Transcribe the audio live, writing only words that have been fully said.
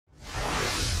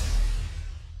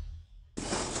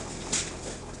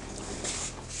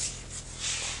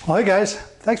Well, hey guys,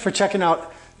 thanks for checking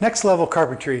out Next Level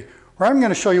Carpentry, where I'm going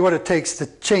to show you what it takes to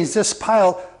change this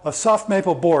pile of soft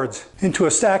maple boards into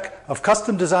a stack of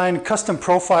custom designed, custom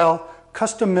profile,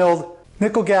 custom milled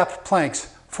nickel gap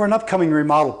planks for an upcoming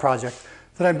remodel project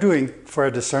that I'm doing for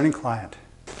a discerning client.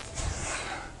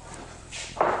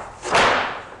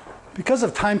 Because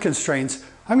of time constraints,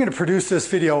 I'm going to produce this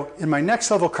video in my Next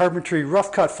Level Carpentry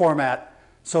rough cut format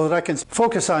so that I can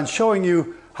focus on showing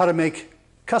you how to make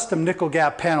custom nickel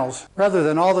gap panels rather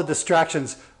than all the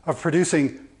distractions of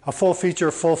producing a full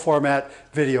feature, full format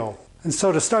video. And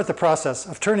so to start the process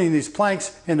of turning these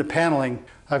planks into paneling,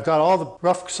 I've got all the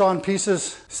rough sawn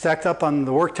pieces stacked up on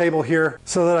the work table here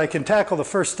so that I can tackle the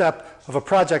first step of a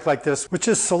project like this, which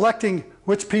is selecting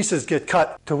which pieces get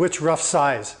cut to which rough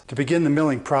size to begin the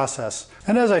milling process.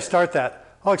 And as I start that,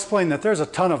 I'll explain that there's a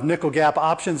ton of nickel gap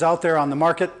options out there on the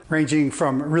market, ranging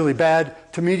from really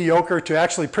bad to mediocre to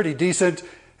actually pretty decent,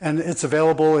 and it's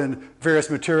available in various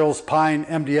materials, pine,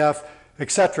 MDF,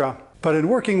 etc. But in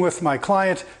working with my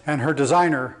client and her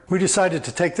designer, we decided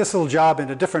to take this little job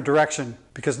in a different direction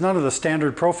because none of the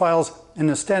standard profiles and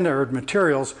the standard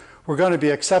materials were going to be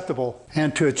acceptable.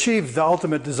 And to achieve the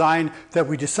ultimate design that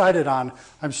we decided on,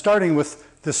 I'm starting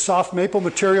with this soft maple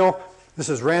material. This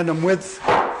is random width,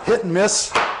 hit and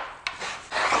miss,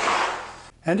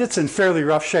 and it's in fairly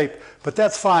rough shape, but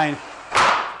that's fine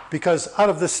because out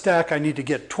of this stack I need to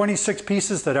get 26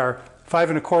 pieces that are 5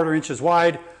 1/4 inches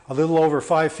wide, a little over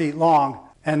 5 feet long,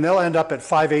 and they'll end up at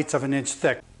 5/8 of an inch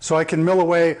thick. So I can mill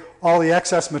away all the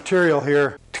excess material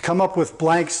here to come up with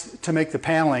blanks to make the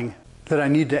paneling that I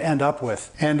need to end up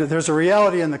with. And there's a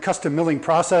reality in the custom milling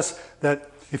process that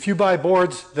if you buy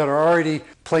boards that are already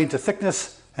planed to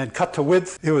thickness and cut to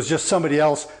width, it was just somebody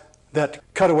else that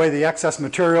cut away the excess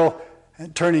material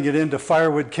and turning it into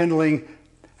firewood kindling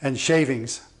and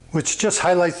shavings, which just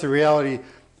highlights the reality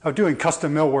of doing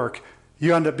custom mill work.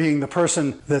 You end up being the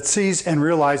person that sees and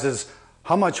realizes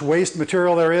how much waste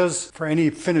material there is for any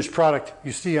finished product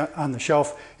you see on the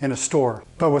shelf in a store.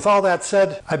 But with all that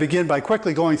said, I begin by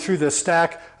quickly going through this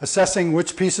stack, assessing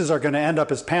which pieces are going to end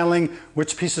up as paneling,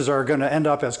 which pieces are going to end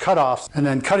up as cutoffs, and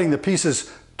then cutting the pieces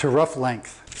to rough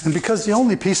length. And because the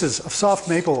only pieces of soft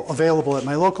maple available at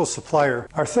my local supplier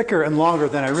are thicker and longer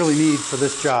than I really need for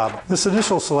this job, this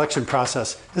initial selection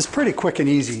process is pretty quick and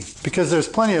easy because there's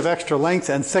plenty of extra length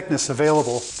and thickness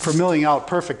available for milling out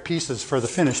perfect pieces for the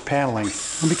finished paneling.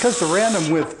 And because the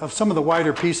random width of some of the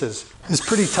wider pieces is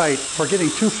pretty tight for getting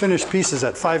 2 finished pieces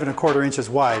at 5 1/4 inches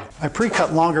wide, I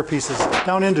pre-cut longer pieces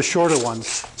down into shorter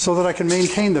ones so that I can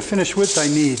maintain the finished width I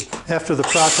need after the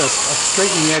process of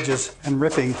straightening edges and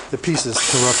ripping the pieces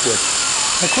to rough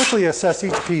width. I quickly assess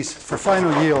each piece for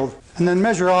final yield and then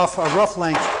measure off a rough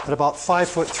length at about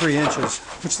 5'3" inches,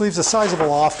 which leaves a sizable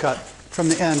offcut from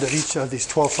the end of each of these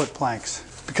 12-foot planks.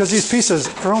 Because these pieces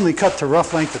are only cut to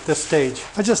rough length at this stage,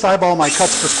 I just eyeball my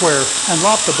cuts per square and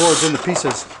lop the boards into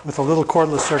pieces with a little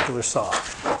cordless circular saw.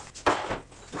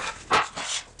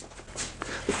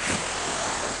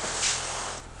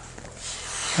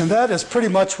 And that is pretty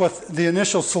much what the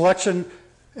initial selection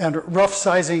and rough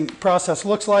sizing process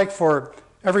looks like for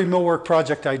every millwork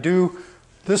project I do.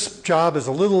 This job is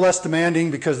a little less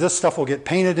demanding because this stuff will get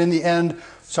painted in the end,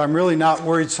 so I'm really not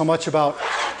worried so much about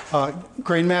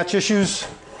grain match issues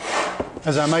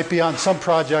as I might be on some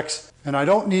projects, and I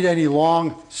don't need any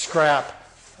long scrap.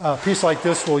 A piece like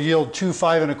this will yield 2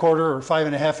 5 1/4 or 5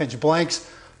 1/2 inch blanks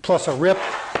plus a rip,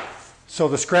 so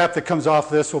the scrap that comes off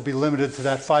this will be limited to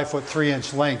that 5'3"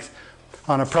 inch length.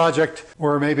 On a project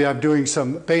where maybe I'm doing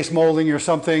some base molding or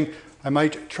something, I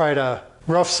might try to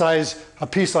rough size a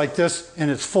piece like this in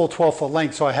its full 12-foot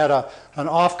length. So I had an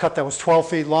offcut that was 12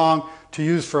 feet long to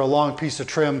use for a long piece of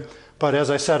trim. But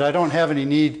as I said, I don't have any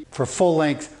need for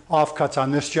full-length offcuts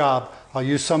on this job. I'll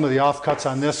use some of the offcuts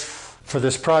on this for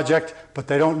this project, but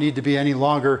they don't need to be any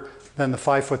longer than the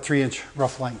 5'3" inch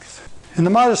rough length. In the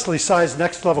modestly sized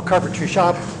Next Level Carpentry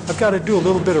shop, I've got to do a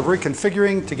little bit of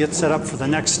reconfiguring to get set up for the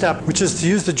next step, which is to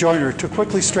use the joiner to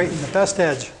quickly straighten the best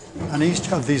edge on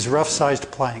each of these rough-sized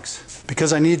planks.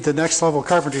 Because I need the Next Level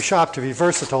Carpentry shop to be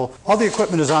versatile, all the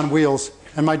equipment is on wheels,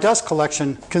 and my desk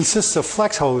collection consists of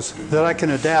flex hose that I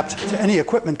can adapt to any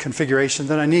equipment configuration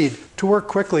that I need to work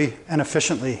quickly and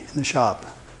efficiently in the shop.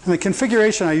 And the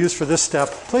configuration I use for this step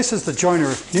places the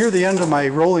joiner near the end of my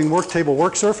rolling work table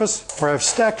work surface, where I've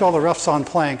stacked all the rough sawn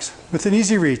planks within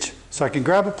easy reach, so I can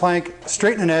grab a plank,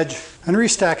 straighten an edge, and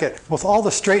restack it with all the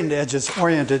straightened edges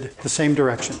oriented the same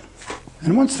direction.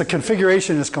 And once the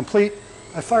configuration is complete,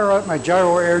 I fire out my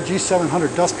Gyro Air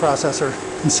G700 dust processor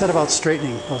and set about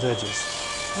straightening those edges.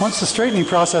 Once the straightening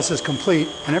process is complete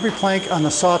and every plank on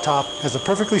the saw top has a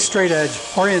perfectly straight edge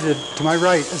oriented to my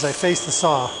right as I face the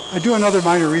saw, I do another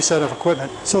minor reset of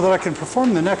equipment so that I can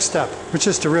perform the next step, which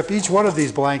is to rip each one of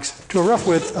these blanks to a rough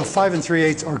width of 5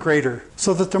 3/8 or greater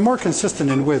so that they're more consistent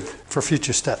in width for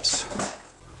future steps.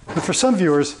 And for some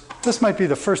viewers, this might be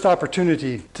the first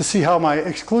opportunity to see how my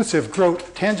exclusive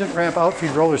GROAT tangent ramp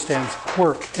outfeed roller stands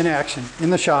work in action in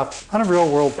the shop on a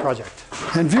real-world project.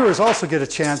 And viewers also get a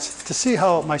chance to see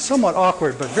how my somewhat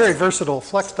awkward but very versatile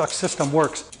flex duct system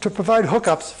works to provide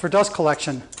hookups for dust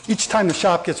collection each time the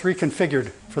shop gets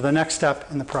reconfigured for the next step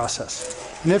in the process.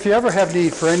 And if you ever have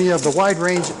need for any of the wide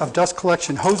range of dust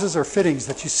collection hoses or fittings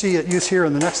that you see at use here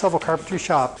in the Next Level Carpentry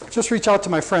shop, just reach out to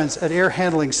my friends at Air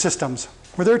Handling Systems,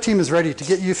 where their team is ready to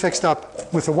get you fixed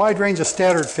up with a wide range of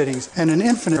standard fittings and an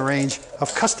infinite range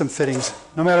of custom fittings,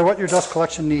 no matter what your dust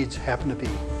collection needs happen to be.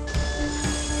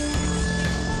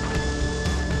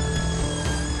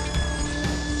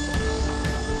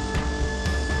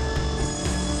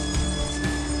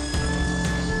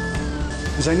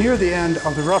 As I near the end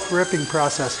of the rough ripping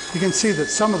process, you can see that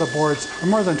some of the boards are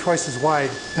more than twice as wide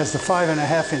as the 5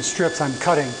 1/2 strip I'm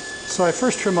cutting. So I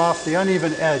first trim off the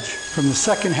uneven edge from the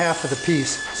second half of the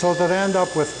piece so that I end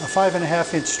up with a 5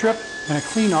 1/2 strip and a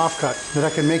clean offcut that I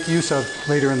can make use of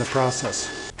later in the process.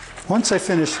 Once I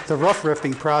finish the rough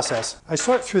ripping process, I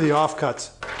sort through the offcuts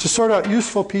to sort out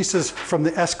useful pieces from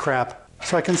the S-crap,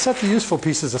 so I can set the useful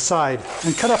pieces aside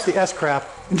and cut up the S-crap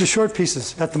into short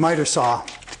pieces at the miter saw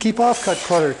to keep offcut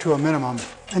clutter to a minimum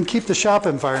and keep the shop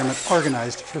environment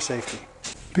organized for safety.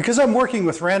 Because I'm working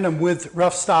with random width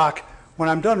rough stock, when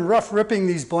I'm done rough ripping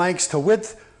these blanks to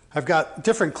width, I've got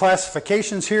different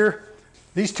classifications here.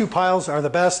 These two piles are the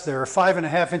best. They're 5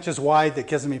 1/2 inches wide. That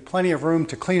gives me plenty of room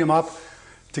to clean them up,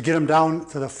 to get them down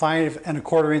to the 5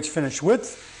 1/4 inch finished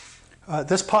width.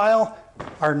 This pile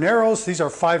are narrows. These are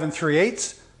 5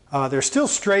 3/8. They're still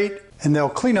straight and they'll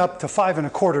clean up to 5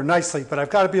 1/4 nicely, but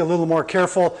I've got to be a little more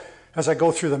careful as I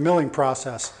go through the milling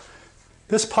process.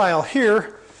 This pile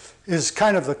here is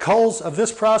kind of the culls of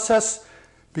this process,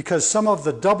 because some of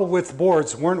the double width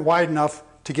boards weren't wide enough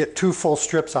to get 2 full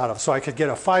strips out of. So I could get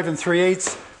a 5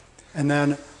 3/8 and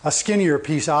then a skinnier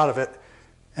piece out of it.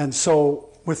 And so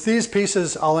with these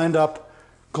pieces, I'll end up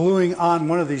gluing on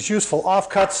one of these useful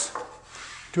offcuts,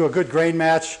 do a good grain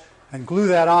match and glue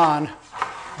that on.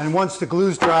 And once the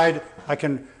glue's dried, I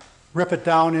can rip it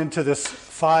down into this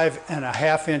 5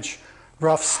 1/2 inch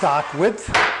rough stock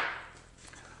width.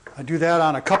 I do that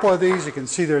on a couple of these. You can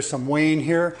see there's some wane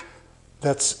here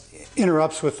that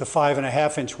interrupts with the 5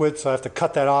 1/2 inch width, so I have to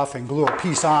cut that off and glue a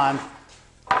piece on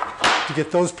to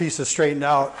get those pieces straightened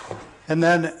out. And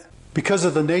then, because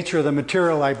of the nature of the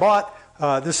material I bought,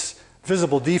 this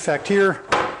visible defect here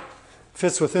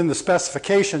fits within the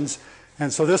specifications,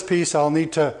 and so this piece I'll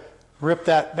need to rip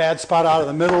that bad spot out of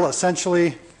the middle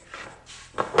essentially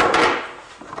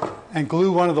and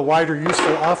glue one of the wider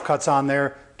useful offcuts on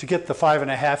there to get the 5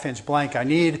 1/2 inch blank I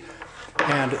need.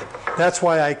 And that's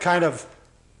why I kind of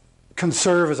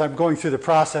conserve as I'm going through the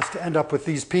process to end up with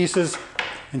these pieces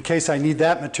in case I need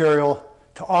that material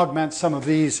to augment some of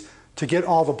these to get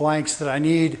all the blanks that I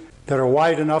need that are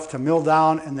wide enough to mill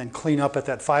down and then clean up at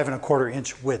that 5 1/4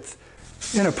 inch width.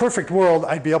 In a perfect world,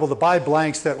 I'd be able to buy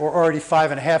blanks that were already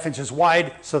 5 1/2 inches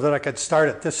wide so that I could start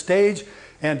at this stage.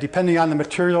 And depending on the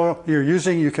material you're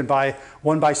using, you can buy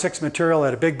 1x6 material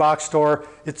at a big box store.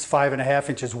 It's 5 1/2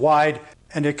 inches wide,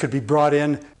 and it could be brought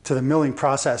in to the milling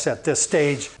process at this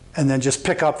stage and then just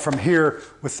pick up from here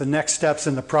with the next steps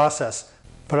in the process.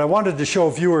 But I wanted to show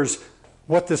viewers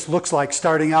what this looks like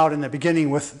starting out in the beginning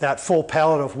with that full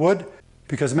pallet of wood,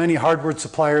 because many hardwood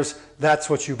suppliers, that's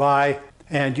what you buy,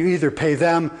 and you either pay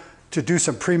them to do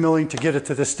some pre-milling to get it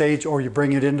to this stage, or you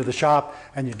bring it into the shop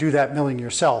and you do that milling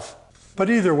yourself. But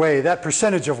either way, that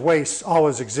percentage of waste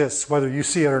always exists. Whether you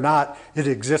see it or not, it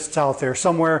exists out there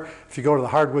somewhere. If you go to the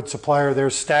hardwood supplier,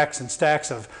 there's stacks and stacks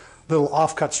of little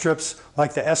offcut strips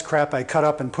like the S-crap I cut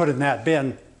up and put in that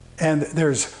bin. And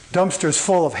there's dumpsters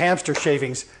full of hamster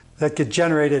shavings that get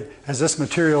generated as this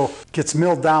material gets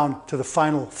milled down to the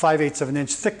final 5/8 of an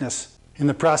inch thickness. In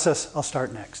the process, I'll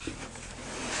start next.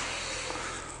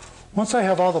 Once I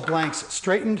have all the blanks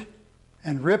straightened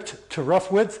and ripped to rough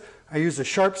width, I use a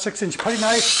sharp 6-inch putty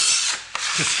knife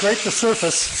to scrape the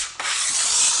surface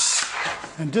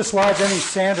and dislodge any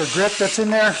sand or grit that's in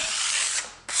there.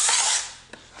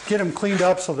 Get them cleaned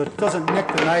up so that it doesn't nick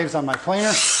the knives on my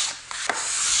planer.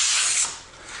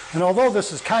 And although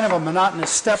this is kind of a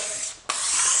monotonous step,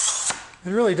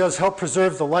 it really does help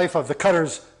preserve the life of the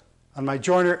cutters on my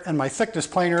joiner and my thickness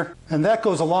planer, and that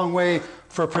goes a long way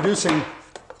for producing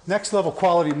next level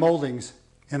quality moldings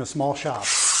in a small shop.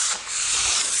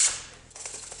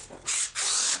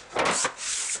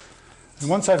 And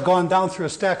once I've gone down through a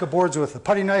stack of boards with a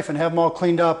putty knife and have them all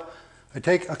cleaned up, I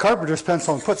take a carpenter's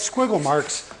pencil and put squiggle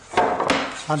marks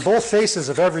on both faces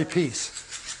of every piece.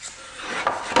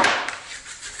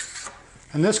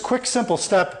 And this quick, simple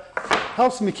step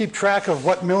helps me keep track of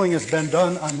what milling has been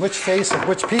done on which face of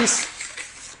which piece.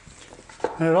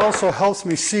 And it also helps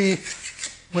me see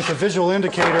with a visual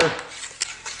indicator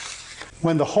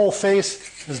when the whole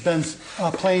face has been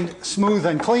planed smooth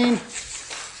and clean.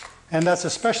 And that's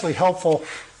especially helpful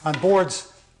on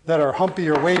boards that are humpy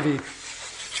or wavy,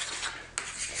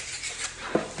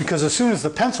 because as soon as the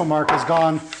pencil mark is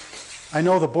gone, I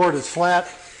know the board is flat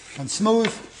and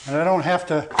smooth, and I don't have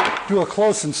to do a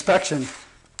close inspection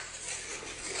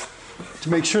to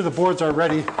make sure the boards are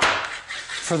ready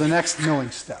for the next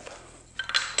milling step.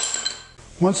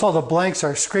 Once all the blanks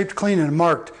are scraped clean and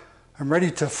marked, I'm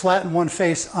ready to flatten one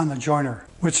face on the joiner,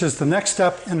 which is the next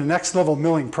step in the next level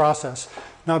milling process.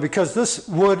 Now, because this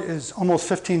wood is almost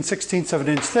 15/16 of an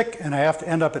inch thick and I have to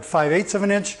end up at 5/8 of an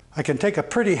inch, I can take a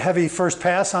pretty heavy first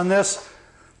pass on this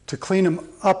to clean them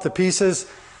up the pieces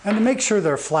and to make sure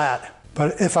they're flat.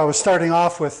 But if I was starting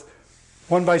off with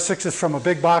 1x6s from a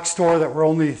big box store that were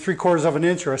only 3/4 of an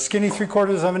inch or a skinny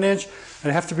 3/4 of an inch,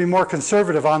 I'd have to be more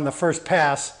conservative on the first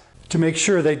pass to make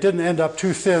sure they didn't end up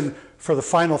too thin for the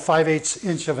final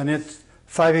 5/8 of an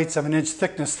inch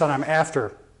thickness that I'm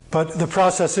after. But the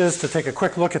process is to take a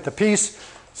quick look at the piece,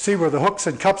 see where the hooks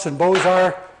and cups and bows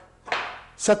are,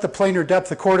 set the planer depth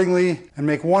accordingly, and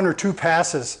make 1 or 2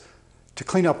 passes to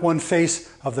clean up one face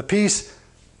of the piece.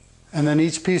 And then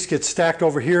each piece gets stacked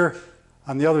over here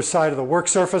on the other side of the work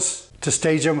surface to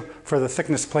stage them for the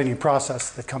thickness planing process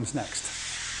that comes next.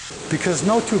 Because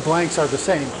no two blanks are the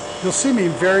same, you'll see me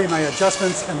vary my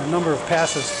adjustments and the number of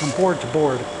passes from board to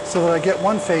board so that I get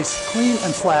one face clean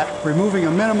and flat, removing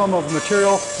a minimum of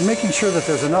material and making sure that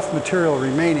there's enough material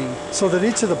remaining so that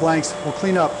each of the blanks will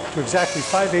clean up to exactly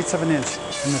 5/8 of an inch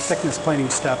in the thickness planing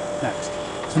step next.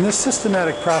 And this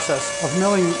systematic process of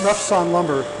milling rough sawn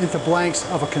lumber into blanks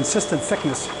of a consistent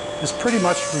thickness is pretty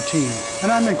much routine.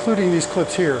 And I'm including these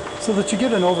clips here so that you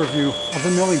get an overview of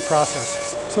the milling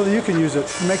process, so that you can use it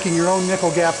for making your own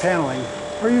nickel gap paneling,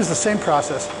 or use the same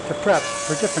process to prep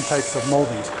for different types of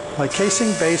moldings, like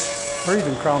casing, base, or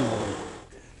even crown molding.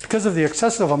 Because of the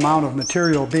excessive amount of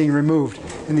material being removed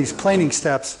in these planing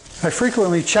steps, I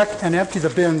frequently check and empty the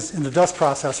bins in the dust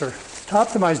processor to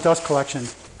optimize dust collection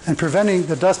and preventing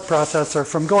the dust processor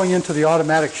from going into the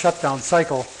automatic shutdown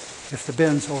cycle if the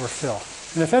bins overfill.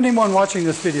 And if anyone watching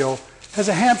this video has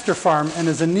a hamster farm and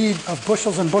is in need of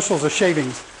bushels and bushels of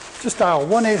shavings, just dial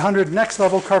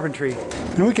 1-800-NEXT-LEVEL-CARPENTRY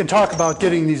and we can talk about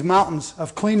getting these mountains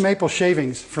of clean maple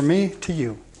shavings from me to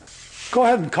you. Go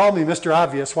ahead and call me Mr.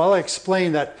 Obvious while I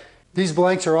explain that these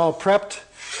blanks are all prepped.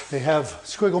 They have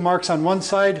squiggle marks on one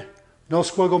side, no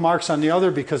squiggle marks on the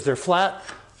other because they're flat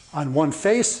on one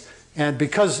face, and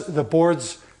because the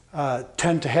boards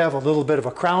tend to have a little bit of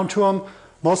a crown to them.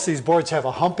 Most of these boards have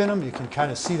a hump in them. You can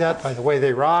kind of see that by the way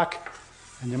they rock,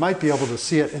 and you might be able to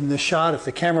see it in this shot if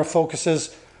the camera focuses.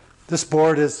 This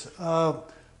board is a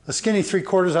skinny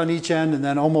 3/4 on each end and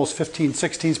then almost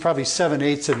 15/16, probably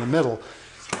 7/8 in the middle.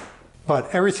 But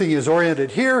everything is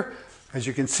oriented here. As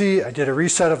you can see, I did a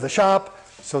reset of the shop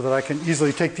so that I can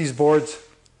easily take these boards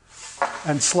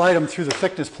and slide them through the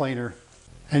thickness planer.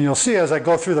 And you'll see as I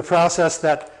go through the process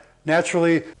that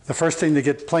naturally the first thing to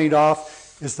get planed off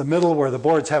is the middle where the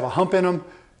boards have a hump in them,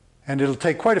 and it'll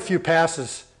take quite a few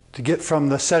passes to get from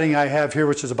the setting I have here,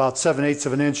 which is about 7/8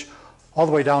 of an inch, all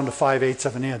the way down to 5/8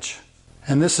 of an inch.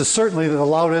 And this is certainly the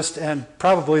loudest and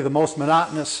probably the most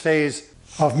monotonous phase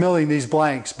of milling these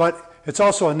blanks, but it's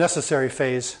also a necessary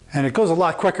phase, and it goes a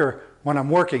lot quicker when I'm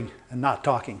working and not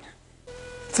talking.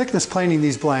 Thickness planing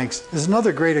these blanks is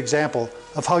another great example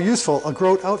of how useful a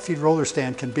GROAT outfeed roller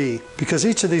stand can be, because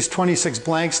each of these 26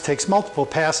 blanks takes multiple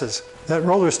passes. That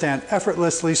roller stand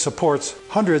effortlessly supports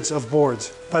hundreds of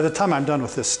boards by the time I'm done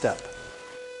with this step.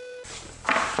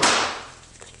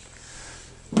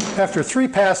 After 3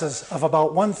 passes of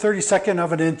about 1/32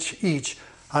 of an inch each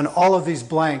on all of these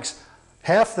blanks,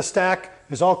 half the stack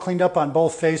is all cleaned up on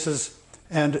both faces,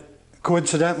 and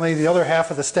coincidentally the other half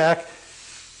of the stack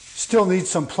still needs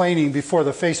some planing before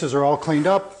the faces are all cleaned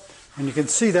up. And you can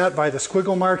see that by the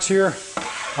squiggle marks here.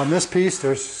 On this piece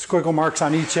there's squiggle marks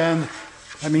on each end.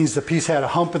 That means the piece had a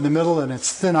hump in the middle and it's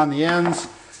thin on the ends.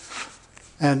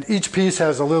 And each piece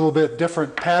has a little bit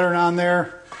different pattern on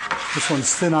there. This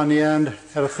one's thin on the end,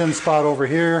 had a thin spot over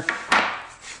here.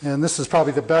 And this is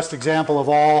probably the best example of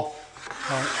all.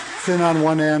 Thin on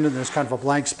one end and there's kind of a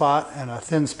blank spot and a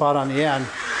thin spot on the end.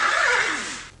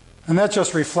 And that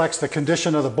just reflects the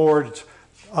condition of the board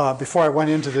before I went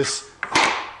into this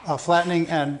flattening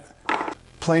and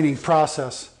planing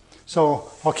process.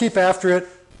 So I'll keep after it,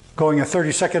 going a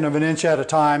 32nd of an inch at a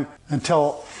time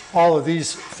until all of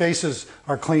these faces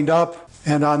are cleaned up.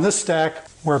 And on this stack,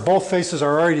 where both faces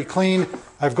are already clean,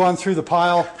 I've gone through the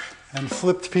pile and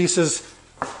flipped pieces,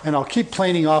 and I'll keep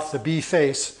planing off the B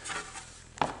face,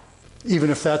 even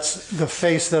if that's the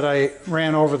face that I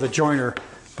ran over the joiner.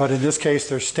 But in this case,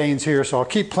 there's stains here, so I'll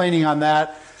keep planing on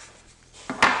that.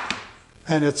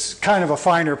 And it's kind of a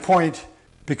finer point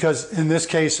because in this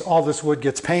case, all this wood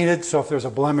gets painted. So if there's a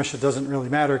blemish, it doesn't really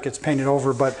matter, it gets painted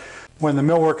over. But when the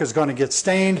millwork is going to get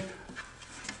stained,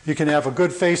 you can have a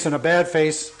good face and a bad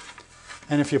face.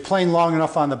 And if you plane long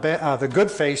enough on the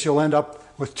good face, you'll end up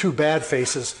with two bad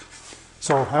faces.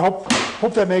 So I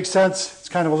hope that makes sense. It's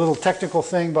kind of a little technical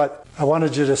thing, but I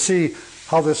wanted you to see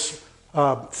how this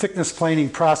thickness planing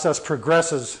process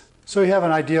progresses so you have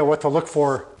an idea what to look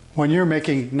for when you're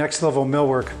making next level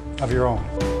millwork of your own.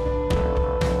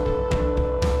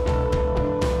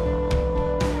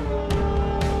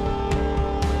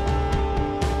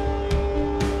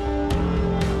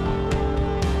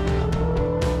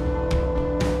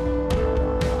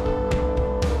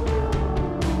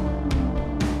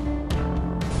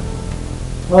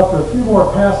 Well, after a few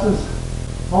more passes,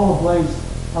 all the blades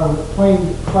are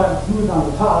planed flat and smooth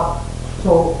on the top.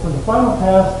 So for the final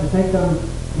pass, to take them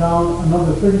down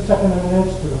another 32nd of an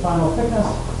inch to the final thickness,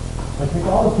 I take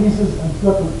all the pieces and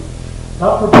flip them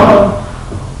top for bottom,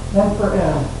 end for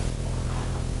end.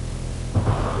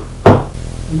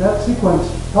 And that sequence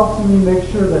helps me make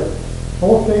sure that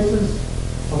both faces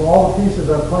of all the pieces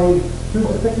are planed through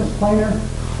the thickness planer,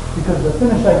 because the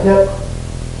finish I get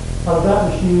out of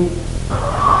that machine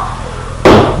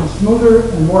is smoother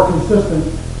and more consistent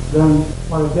than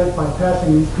what I get by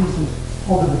passing these pieces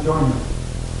over the joiner.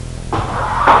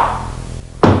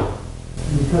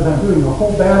 And because I'm doing a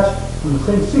whole batch in the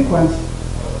same sequence,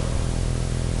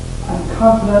 I'm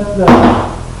confident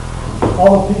that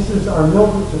all the pieces are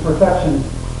milled to perfection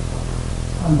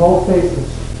on both faces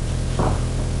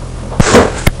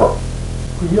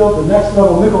to yield the next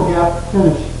level nickel gap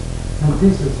finish on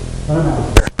pieces that I'm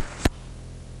after.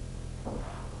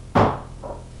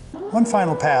 One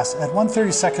final pass at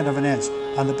 1/32nd of an inch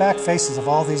on the back faces of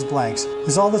all these blanks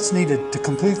is all that's needed to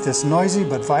complete this noisy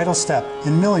but vital step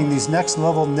in milling these next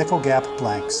level nickel gap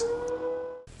blanks.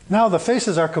 Now the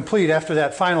faces are complete after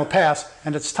that final pass,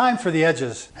 and it's time for the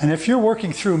edges. And if you're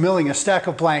working through milling a stack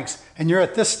of blanks and you're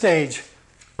at this stage,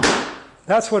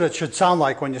 that's what it should sound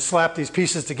like when you slap these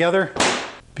pieces together,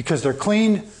 because they're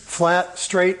clean, flat,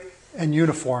 straight, and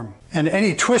uniform. And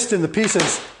any twist in the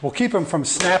pieces will keep them from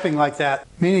snapping like that,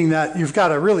 meaning that you've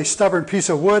got a really stubborn piece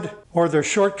of wood or there's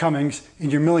shortcomings in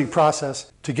your milling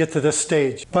process to get to this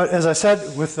stage. But as I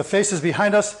said, with the faces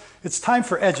behind us, it's time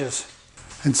for edges.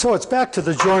 And so it's back to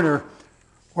the joiner,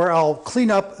 where I'll clean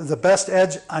up the best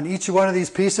edge on each one of these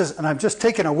pieces. And I'm just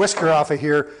taking a whisker off of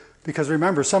here because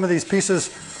remember, some of these pieces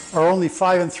are only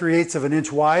 5 3/8 of an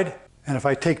inch wide. And if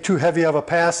I take too heavy of a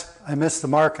pass, I miss the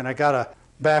mark and I gotta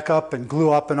back up and glue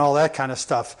up and all that kind of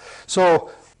stuff. So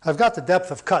I've got the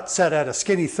depth of cut set at a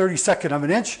skinny 32nd of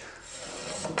an inch,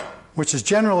 which is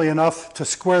generally enough to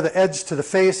square the edge to the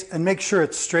face and make sure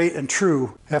it's straight and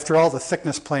true after all the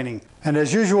thickness planing. And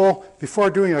as usual, before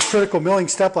doing a critical milling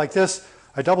step like this,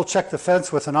 I double check the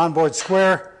fence with an onboard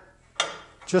square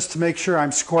just to make sure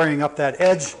I'm squaring up that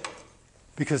edge,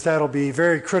 because that'll be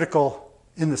very critical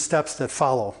in the steps that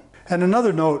follow. And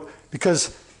another note,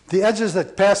 because the edges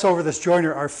that pass over this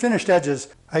joiner are finished edges,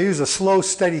 I use a slow,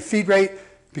 steady feed rate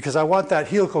because I want that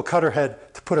helical cutter head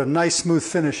to put a nice smooth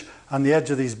finish on the edge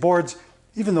of these boards,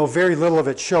 even though very little of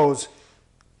it shows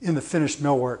in the finished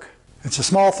millwork. It's a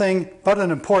small thing, but an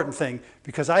important thing,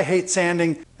 because I hate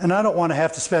sanding and I don't want to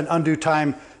have to spend undue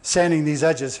time sanding these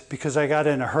edges because I got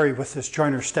in a hurry with this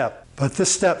joiner step. But this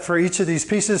step for each of these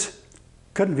pieces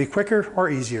couldn't be quicker or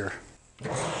easier.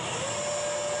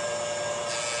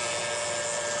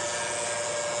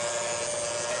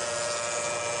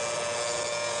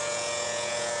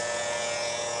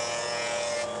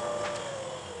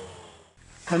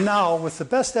 And now, with the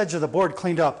best edge of the board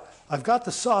cleaned up, I've got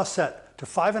the saw set to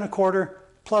 5 1/4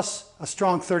 plus a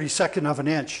strong 32nd of an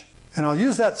inch. And I'll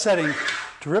use that setting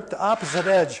to rip the opposite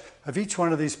edge of each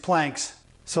one of these planks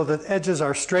so that edges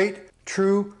are straight,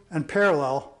 true, and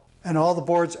parallel, and all the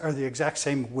boards are the exact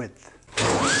same width.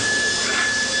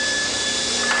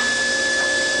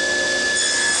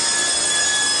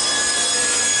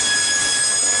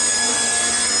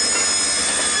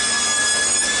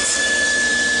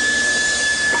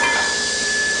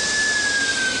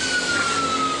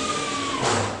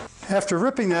 After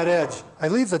ripping that edge, I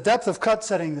leave the depth of cut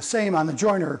setting the same on the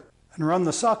joiner and run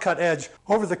the saw cut edge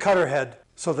over the cutter head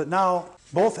so that now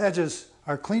both edges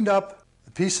are cleaned up,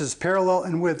 the piece is parallel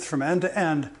in width from end to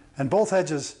end, and both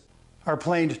edges are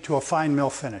planed to a fine mill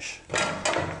finish.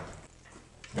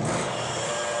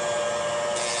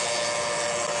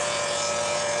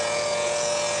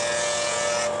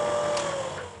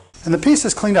 And the piece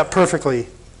is cleaned up perfectly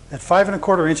at 5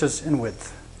 1/4 inches in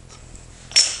width.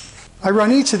 I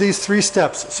run each of these 3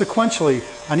 steps sequentially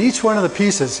on each one of the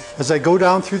pieces as I go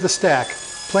down through the stack,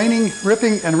 planing,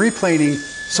 ripping, and replaning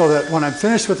so that when I'm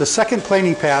finished with the second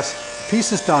planing pass, the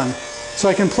piece is done so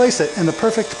I can place it in the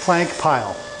perfect plank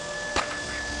pile.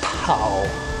 Pow!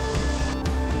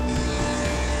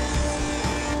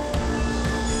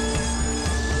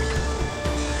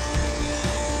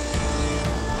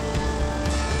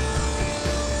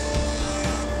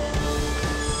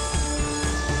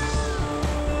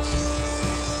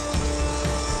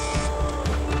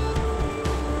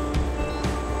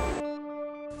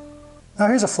 Now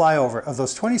here's a flyover of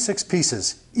those 26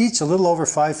 pieces, each a little over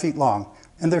 5 feet long,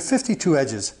 and they're 52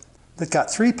 edges that got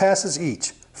 3 passes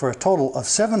each for a total of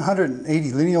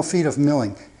 780 lineal feet of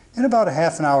milling in about a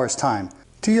half an hour's time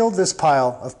to yield this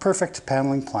pile of perfect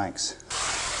paneling planks.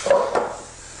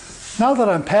 Now that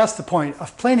I'm past the point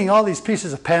of planing all these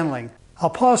pieces of paneling, I'll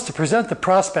pause to present the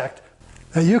prospect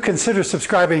that you consider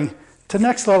subscribing to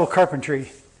Next Level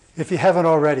Carpentry if you haven't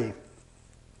already.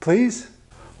 Please,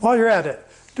 while you're at it,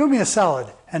 do me a solid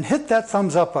and hit that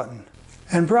thumbs up button.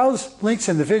 And browse links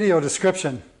in the video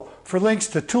description for links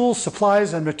to tools,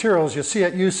 supplies, and materials you'll see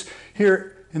at use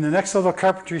here in the Next Level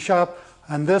Carpentry shop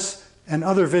on this and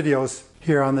other videos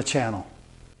here on the channel.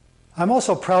 I'm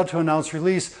also proud to announce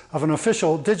release of an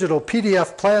official digital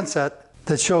PDF plan set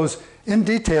that shows in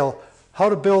detail how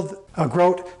to build a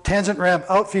GROAT tangent ramp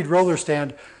outfeed roller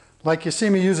stand like you see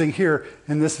me using here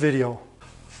in this video.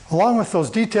 Along with those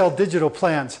detailed digital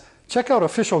plans, check out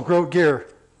official GROAT gear,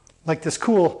 like this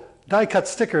cool die-cut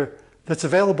sticker that's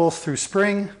available through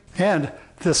spring, and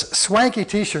this swanky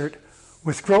t-shirt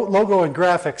with GROAT logo and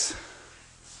graphics,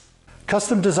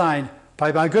 custom designed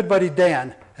by my good buddy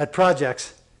Dan at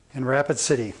Projects in Rapid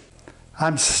City.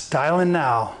 I'm styling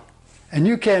now, and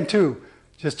you can too.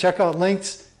 Just check out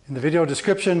links in the video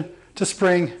description to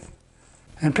spring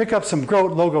and pick up some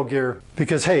GROAT logo gear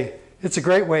because, hey, it's a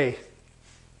great way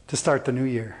to start the new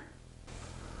year.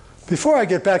 Before I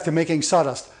get back to making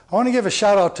sawdust, I want to give a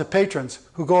shout out to patrons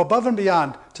who go above and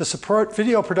beyond to support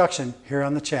video production here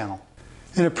on the channel.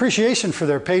 In appreciation for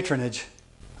their patronage,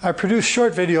 I produce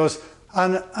short videos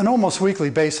on an almost weekly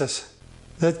basis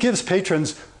that gives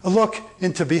patrons a look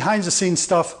into behind the scenes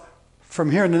stuff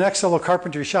from here in the Next Level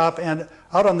Carpentry shop and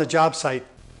out on the job site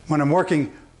when I'm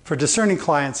working for discerning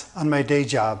clients on my day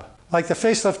job, like the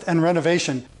facelift and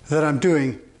renovation that I'm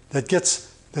doing that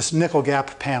gets this nickel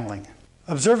gap paneling.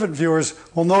 Observant viewers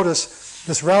will notice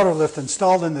this router lift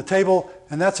installed in the table,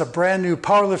 and that's a brand new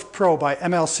PowerLift Pro by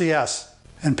MLCS.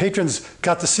 And patrons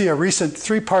got to see a recent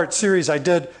 3-part series I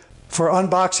did for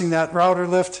unboxing that router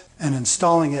lift and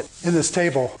installing it in this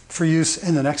table for use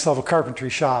in the Next Level Carpentry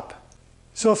shop.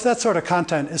 So if that sort of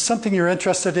content is something you're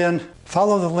interested in,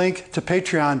 follow the link to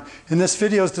Patreon in this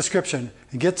video's description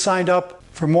and get signed up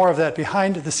for more of that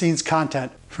behind the scenes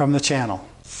content from the channel.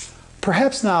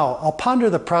 Perhaps now I'll ponder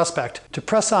the prospect to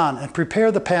press on and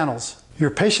prepare the panels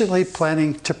you're patiently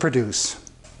planning to produce.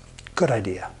 Good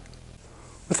idea.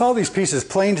 With all these pieces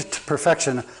planed to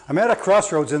perfection, I'm at a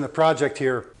crossroads in the project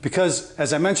here because,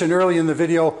 as I mentioned early in the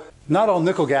video, not all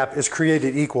nickel gap is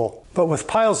created equal. But with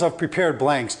piles of prepared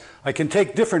blanks, I can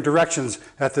take different directions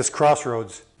at this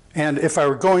crossroads. And if I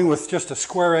were going with just a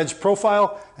square edge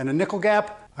profile and a nickel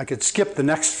gap, I could skip the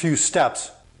next few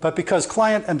steps. But because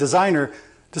client and designer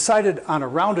decided on a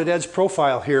rounded edge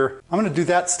profile here, I'm going to do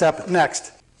that step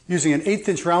next using an 1/8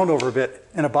 inch roundover bit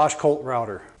and a Bosch Colt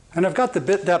router. And I've got the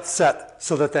bit depth set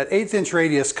so that 1/8 inch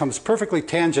radius comes perfectly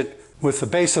tangent with the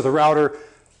base of the router,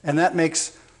 and that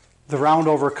makes the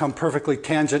roundover come perfectly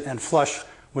tangent and flush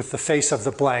with the face of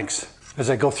the blanks as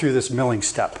I go through this milling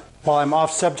step. While I'm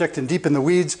off subject and deep in the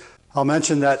weeds, I'll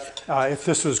mention that if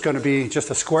this was going to be just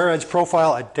a square edge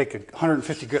profile, I'd take a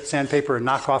 150 grit sandpaper and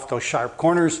knock off those sharp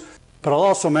corners. But I'll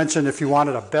also mention if you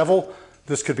wanted a bevel,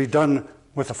 this could be done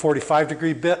with a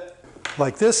 45-degree bit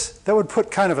like this. That would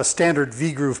put kind of a standard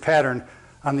V-groove pattern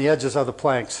on the edges of the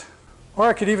planks. Or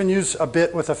I could even use a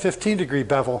bit with a 15-degree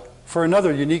bevel for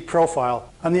another unique profile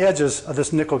on the edges of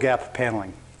this nickel gap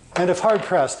paneling. And if hard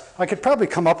pressed, I could probably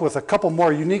come up with a couple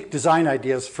more unique design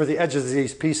ideas for the edges of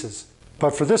these pieces.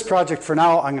 But for this project for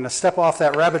now, I'm going to step off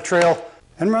that rabbit trail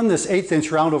and run this 1/8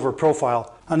 inch roundover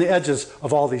profile on the edges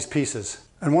of all these pieces.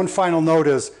 And one final note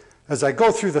is, as I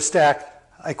go through the stack,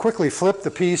 I quickly flip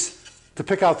the piece to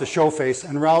pick out the show face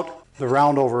and route the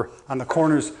round over on the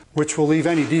corners, which will leave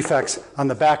any defects on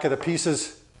the back of the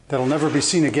pieces that'll never be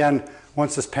seen again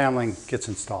once this paneling gets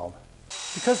installed.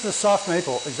 Because this soft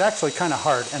maple is actually kind of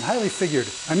hard and highly figured,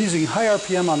 I'm using high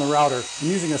RPM on the router and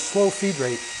using a slow feed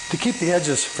rate to keep the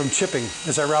edges from chipping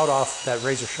as I route off that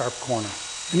razor sharp corner.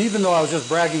 And even though I was just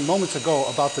bragging moments ago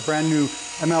about the brand new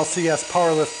MLCS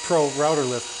PowerLift Pro router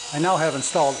lift I now have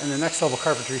installed in the Next Level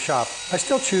Carpentry shop, I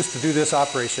still choose to do this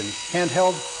operation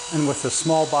handheld and with a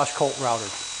small Bosch Colt router.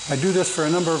 I do this for a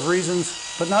number of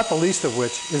reasons, but not the least of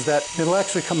which is that it'll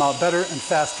actually come out better and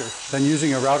faster than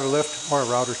using a router lift or a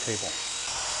router table.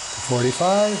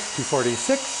 245,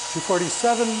 246,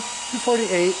 247,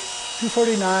 248,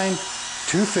 249,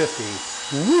 250.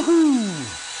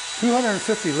 Woohoo!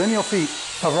 250 lineal feet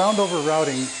of round over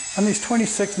routing on these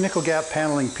 26 nickel gap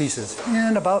paneling pieces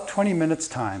in about 20 minutes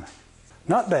time.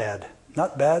 Not bad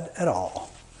at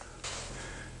all.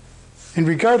 And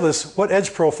regardless what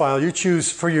edge profile you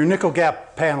choose for your nickel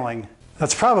gap paneling,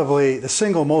 that's probably the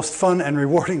single most fun and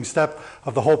rewarding step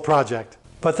of the whole project.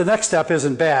 But the next step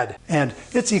isn't bad, and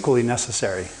it's equally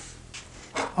necessary.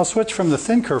 I'll switch from the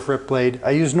thin kerf rip blade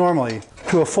I use normally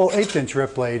to a full 1/8 inch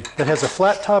rip blade that has a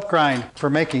flat top grind for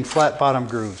making flat bottom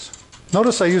grooves.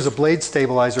 Notice I use a blade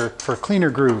stabilizer for cleaner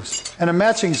grooves and a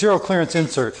matching zero clearance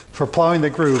insert for plowing the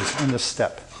grooves in this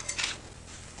step.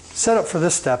 Setup for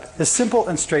this step is simple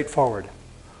and straightforward.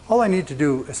 All I need to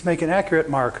do is make an accurate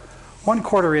mark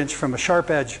 1/4 inch from a sharp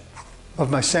edge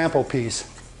of my sample piece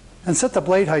and set the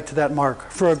blade height to that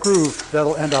mark for a groove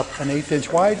that'll end up an 1/8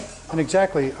 inch wide and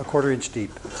exactly a 1/4 inch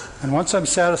deep. And once I'm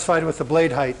satisfied with the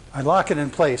blade height, I lock it in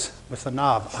place with the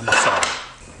knob on the side.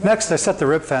 Next, I set the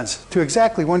rip fence to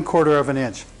exactly 1/4 of an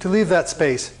inch to leave that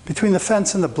space between the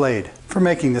fence and the blade for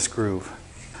making this groove.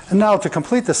 And now to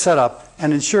complete the setup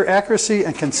and ensure accuracy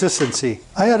and consistency,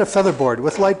 I add a feather board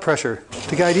with light pressure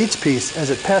to guide each piece as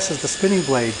it passes the spinning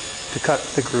blade to cut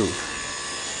the groove.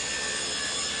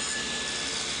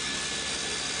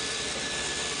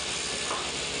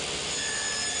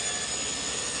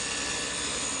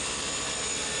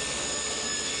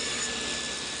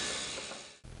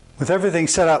 With everything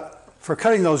set up for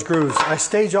cutting those grooves, I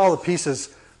stage all the pieces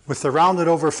with the rounded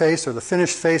over face or the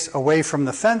finished face away from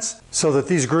the fence so that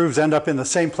these grooves end up in the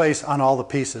same place on all the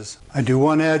pieces. I do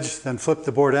one edge, then flip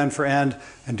the board end for end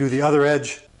and do the other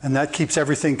edge, and that keeps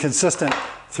everything consistent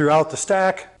throughout the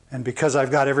stack. And because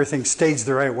I've got everything staged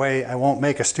the right way, I won't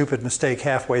make a stupid mistake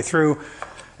halfway through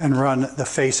and run the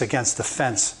face against the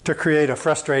fence to create a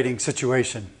frustrating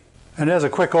situation. And as a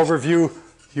quick overview,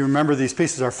 you remember these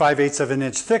pieces are 5/8 of an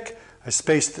inch thick. I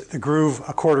spaced the groove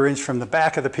a 1/4 inch from the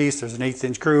back of the piece. There's an 1/8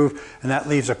 inch groove, and that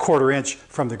leaves a 1/4 inch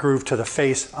from the groove to the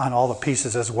face on all the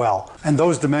pieces as well. And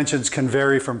those dimensions can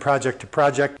vary from project to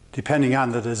project, depending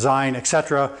on the design,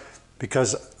 etc.,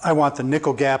 because I want the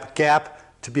nickel gap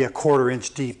to be a 1/4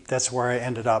 inch deep. That's where I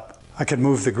ended up. I could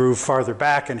move the groove farther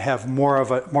back and have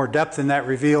more depth in that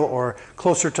reveal, or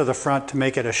closer to the front to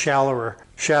make it a shallower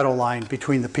shadow line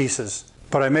between the pieces.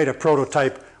 But I made a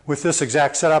prototype with this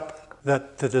exact setup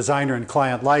that the designer and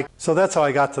client liked. So that's how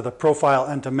I got to the profile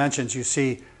and dimensions you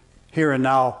see here and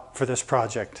now for this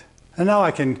project. And now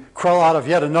I can crawl out of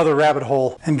yet another rabbit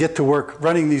hole and get to work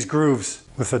running these grooves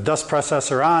with the dust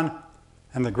processor on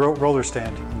and the GROAT roller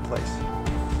stand in place.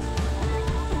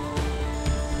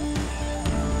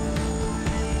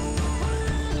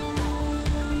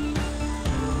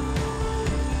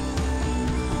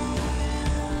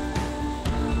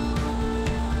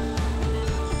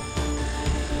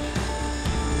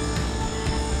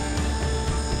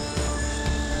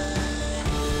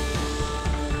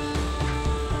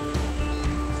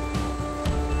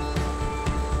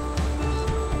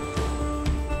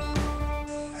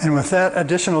 And with that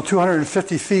additional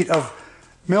 250 feet of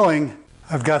milling,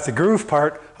 I've got the groove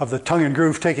part of the tongue and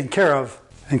groove taken care of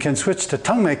and can switch to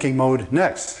tongue making mode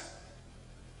next.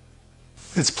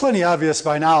 It's plenty obvious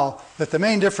by now that the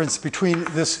main difference between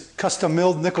this custom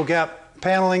milled nickel gap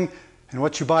paneling and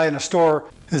what you buy in a store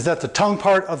is that the tongue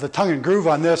part of the tongue and groove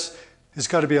on this has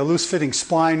got to be a loose fitting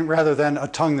spline rather than a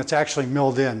tongue that's actually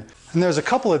milled in. And there's a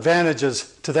couple advantages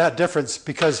to that difference,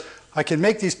 because I can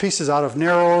make these pieces out of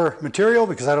narrower material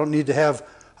because I don't need to have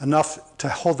enough to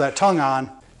hold that tongue on.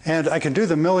 And I can do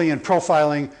the milling and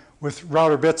profiling with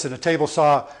router bits and a table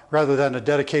saw rather than a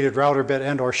dedicated router bit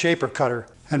and or shaper cutter.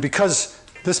 And because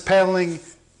this paneling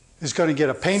is going to get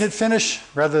a painted finish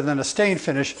rather than a stained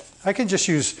finish, I can just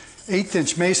use 1/8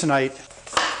 inch masonite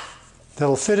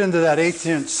that'll fit into that 1/8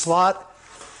 inch slot.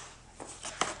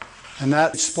 And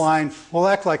that spline will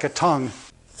act like a tongue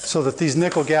so that these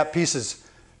nickel gap pieces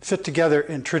fit together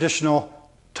in traditional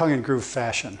tongue and groove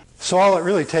fashion. So all it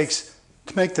really takes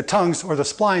to make the tongues or the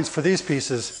splines for these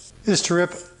pieces is to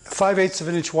rip 5/8 of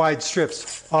an inch wide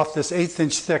strips off this 1/8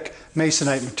 inch thick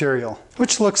masonite material,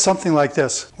 which looks something like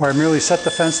this, where I merely set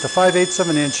the fence to 5/8 of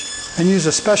an inch and use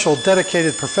a special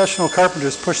dedicated professional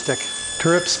carpenter's push stick to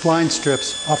rip spline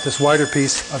strips off this wider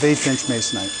piece of 1/8 inch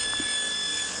masonite.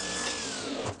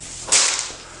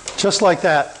 Just like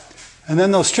that. And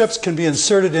then those strips can be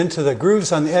inserted into the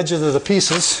grooves on the edges of the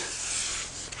pieces.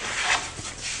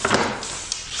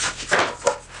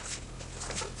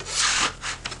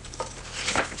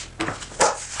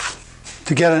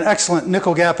 To get an excellent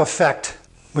nickel gap effect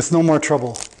with no more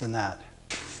trouble than that.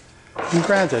 And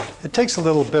granted, it takes a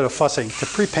little bit of fussing to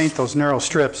pre-paint those narrow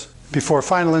strips before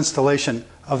final installation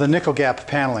of the nickel gap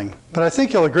paneling. But I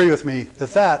think you'll agree with me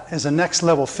that that is a next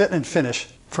level fit and finish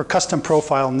for custom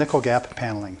profile nickel gap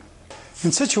paneling.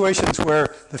 In situations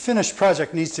where the finished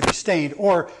project needs to be stained,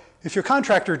 or if your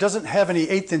contractor doesn't have any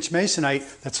 1/8 inch masonite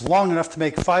that's long enough to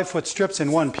make 5-foot strips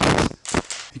in one piece,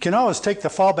 you can always take the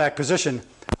fallback position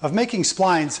of making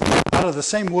splines out of the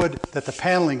same wood that the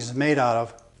paneling is made out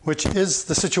of, which is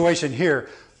the situation here.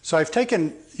 So I've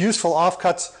taken useful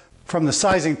offcuts from the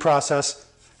sizing process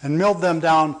and milled them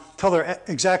down till they're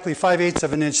exactly 5/8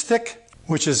 of an inch thick,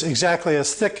 which is exactly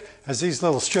as thick as these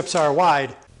little strips are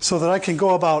wide, so that I can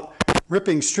go about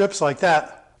ripping strips like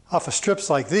that off of strips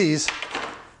like these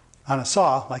on a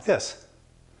saw like this.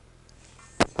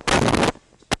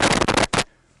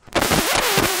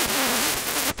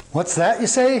 What's that, you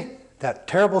say? That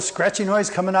terrible scratchy noise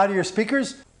coming out of your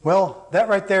speakers? Well, that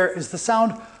right there is the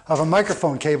sound of a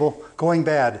microphone cable going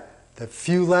bad. The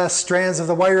few last strands of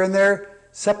the wire in there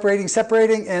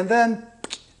separating, and then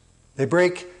they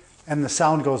break and the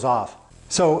sound goes off.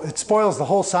 So it spoils the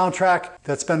whole soundtrack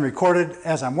that's been recorded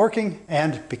as I'm working,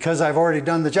 and because I've already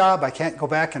done the job, I can't go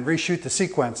back and reshoot the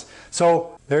sequence.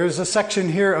 So there's a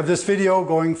section here of this video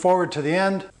going forward to the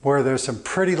end where there's some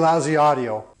pretty lousy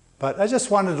audio. But I just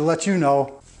wanted to let you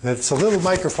know that it's a little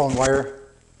microphone wire,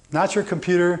 not your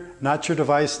computer, not your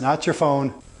device, not your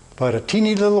phone, but a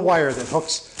teeny little wire that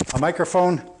hooks a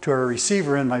microphone to a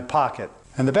receiver in my pocket.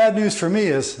 And the bad news for me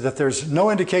is that there's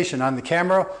no indication on the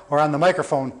camera or on the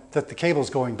microphone that the cable's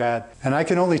going bad. And I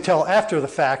can only tell after the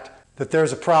fact that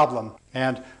there's a problem.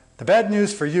 And the bad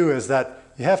news for you is that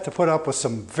you have to put up with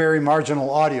some very marginal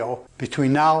audio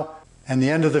between now and the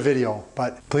end of the video.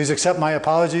 But please accept my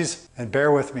apologies and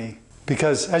bear with me,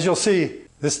 because as you'll see,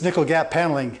 this nickel gap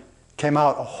paneling came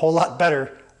out a whole lot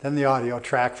better than the audio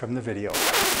track from the video.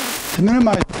 To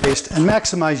minimize waste and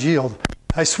maximize yield,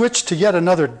 I switched to yet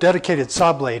another dedicated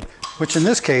saw blade, which in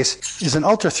this case is an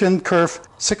ultra thin kerf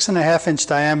 6.5 inch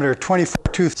diameter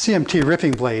 24 tooth CMT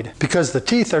ripping blade, because the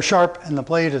teeth are sharp and the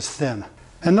blade is thin.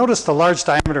 And notice the large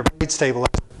diameter blade stabilizer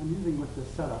I'm using with this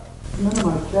setup to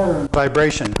minimize shatter and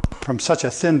vibration from such a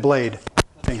thin blade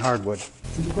cutting hardwood.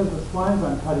 because the splines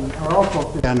I'm cutting are also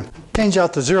thin. And change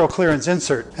out the zero clearance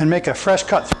insert and make a fresh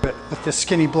cut through it with this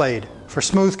skinny blade for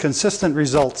smooth, consistent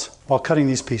results while cutting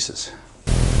these pieces.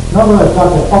 Now that I've got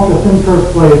the ultra thin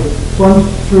kerf blade plunged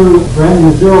through brand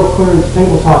new zero clearance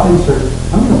tabletop insert,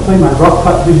 I'm going to play my rough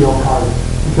cut video card,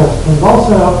 because it's all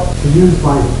set up to use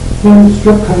my thin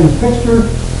strip cutting fixture,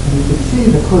 and you can see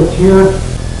the clips here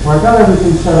where I got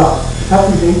everything set up. Cut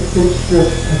these 1/8 inch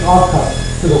strips as offcuts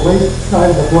to the waist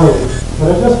side of the blade,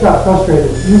 but I just got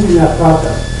frustrated using that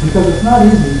process because it's not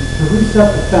easy to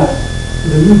reset the fence to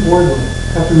the new board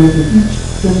width after making each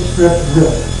thin strip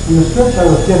rip. And the strips I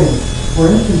was getting were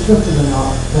inconsistent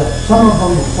enough that some of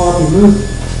them were flopping loose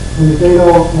in the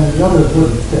dado and the others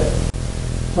wouldn't fit.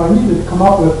 So I needed to come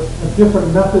up with a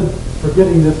different method for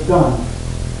getting this done,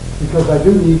 because I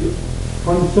do need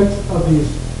 26 of these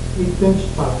 1/8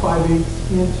 inch by 5/8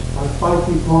 inch by 5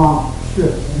 feet long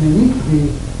strips, and they need to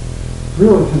be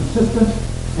really consistent,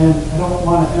 and I don't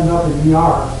want to end up in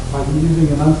ER by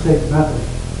using an unsafe method.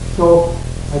 So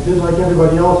I did like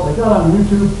everybody else. I got on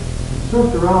YouTube and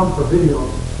searched around for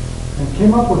videos and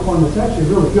came up with one that's actually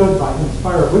really good by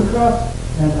Inspire Woodcraft,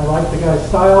 and I like the guy's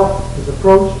style, his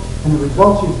approach, and the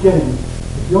results he's getting.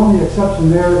 The only exception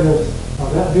there is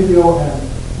that video and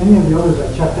any of the others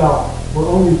I checked out were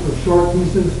only for short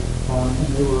pieces,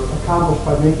 and they were accomplished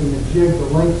by making a jig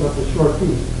the length of the short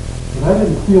piece. But I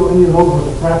didn't feel any of those were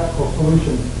the practical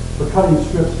solution for cutting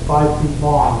strips 5 feet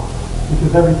long,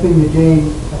 because everything you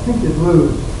gain, I think you'd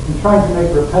lose in trying to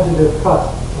make repetitive cuts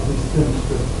of these thin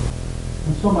strips.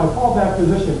 And so my fallback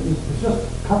position is to just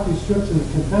cut these strips in a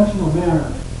conventional manner.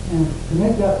 And to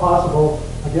make that possible,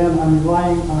 again, I'm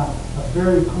relying on a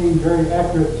very clean, very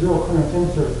accurate zero clearance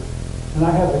insert. And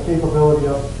I have the capability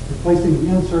of replacing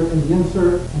the insert in the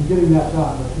insert and getting that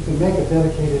done. But you can make a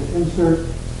dedicated insert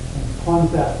and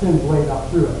plunge that thin blade up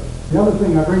through it. The other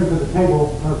thing I bring to the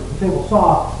table, or the table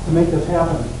saw, to make this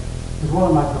happen is one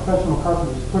of my professional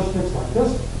carpenters push sticks like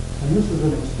this, and this is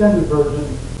an extended version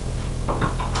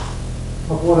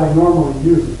of what I normally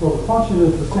use. So the function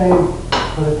is the same,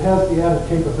 but it has the added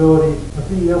capability of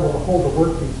being able to hold the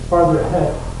workpiece farther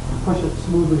ahead and push it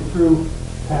smoothly through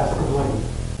past the blade.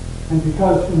 And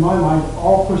because in my mind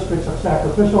all push sticks are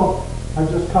sacrificial, I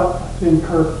just cut a thin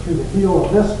curve through the heel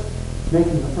of this,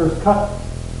 making the first cut,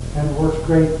 and it works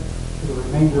great for the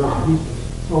remainder of the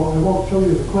pieces. So I won't show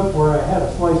you the clip where I had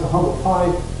a slice of humble pie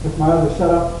with my other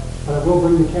setup, but I will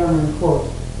bring the camera in close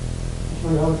to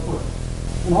show you how this works.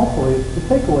 And hopefully the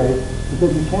takeaway is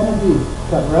that you can indeed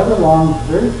cut rather long,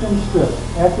 very thin strips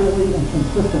accurately and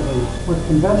consistently with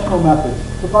conventional methods,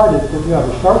 provided that you have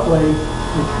a sharp blade,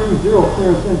 a true zero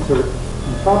clearance insert,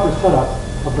 and proper setup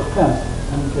of the fence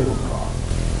and the table saw.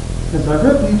 As I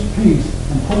rip each piece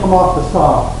and take them off the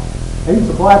saw, I use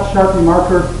a black Sharpie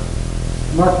marker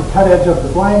to mark the cut edge of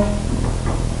the blank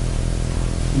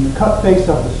and the cut face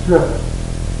of the strip,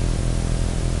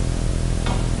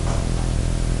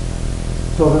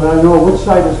 so that I know which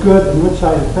side is good and which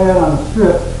side is bad on the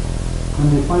strip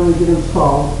when they finally get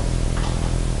installed.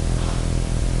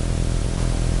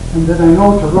 And then I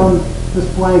know to run this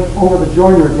blank over the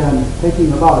joiner again,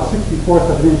 taking about a 64th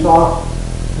of an inch off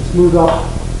to smooth up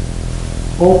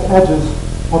both edges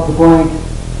of the blank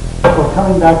before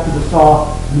coming back to the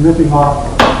saw and ripping off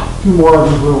 2 more of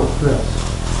these little strips.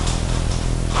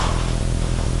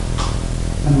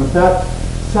 And with that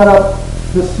setup,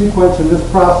 this sequence and this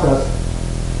process,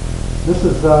 this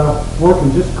is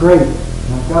working just great.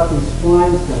 And I've got these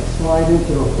splines that slide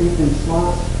into those 8-inch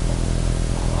slots.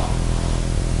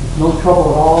 There's no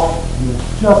trouble at all. And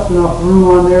there's just enough room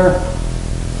on there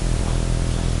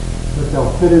that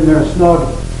they'll fit in there snug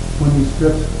when these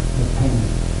strips get painted.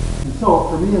 And so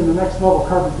for me in the Next Level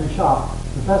Carpentry shop,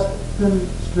 the best thin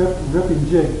strip ripping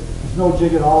jig is no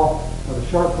jig at all, but a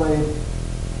sharp blade,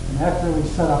 an accurately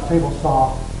set up table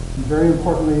saw, and very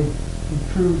importantly,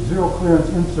 a true zero clearance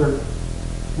insert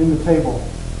in the table.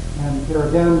 And there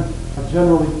again,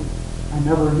 I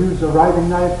never use a riving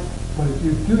knife, but if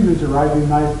you do use a riving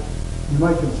knife, you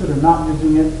might consider not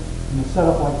using it in a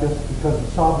setup like this because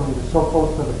the saw blade is so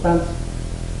close to the fence,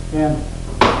 and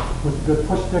with a good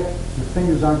push stick, your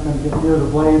fingers aren't going to get near the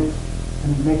blade,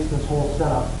 and it makes this whole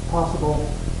setup possible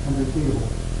and repeatable,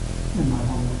 in my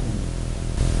humble opinion.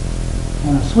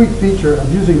 And a sweet feature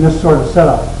of using this sort of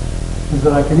setup is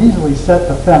that I can easily set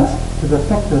the fence to the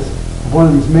thickness of one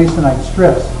of these masonite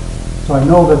strips, so I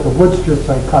know that the wood strips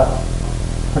I cut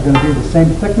are going to be the same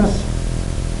thickness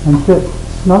and fit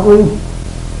snugly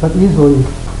but easily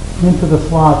into the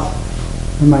slots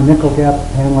in my nickel gap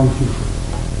paneling pieces.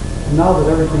 And now that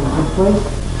everything is in place,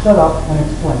 set up and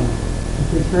explained, it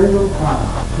takes very little time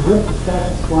to rip the stack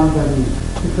of splines I need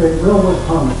to create real wood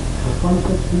harness with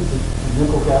 26 pieces of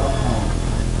nickel gap paneling.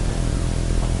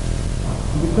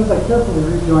 And because I carefully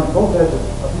rejoin both edges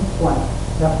of each plank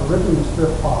after ripping the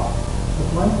strip off, the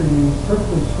plank remains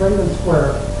perfectly straight and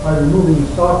square by removing the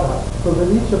saw cut, so that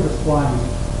each of the splines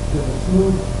is a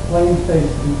smooth, plain face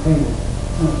to be painted,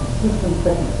 and a consistent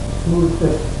thickness, smooth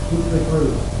fit, deeply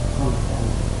grooved on the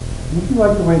panel. And if you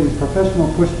like the way these professional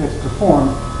push sticks perform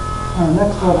on a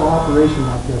next level operation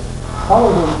like this,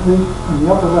 follow the link in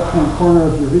the upper left-hand corner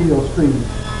of your video screen,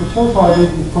 which shows how I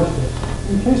make these push sticks,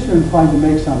 in case you're inclined to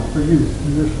make some for use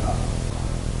in your shop.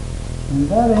 And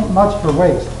that ain't much for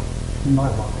waste in my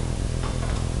book.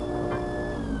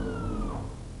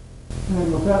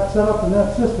 And with that setup and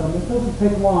that system, it doesn't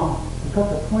take long to cut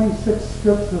the 26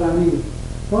 strips that I need,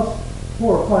 plus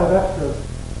 4 or 5 extras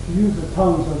to use the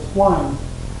tongues and splines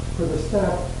for the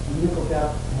stack and nickel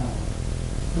gap panel.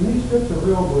 And these strips of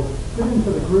real wood fit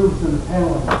into the grooves in the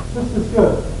paneling just as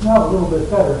good, if not a little bit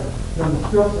better, than the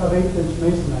strips of 8-inch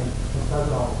masonite that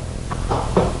started off.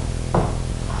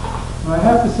 Now I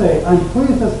have to say, I'm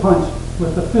pleased as punch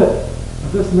with the fit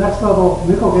of this Next Level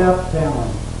nickel gap paneling,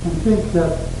 and think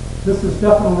that this is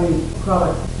definitely a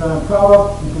product that I'm proud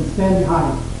of and can stand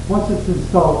behind once it's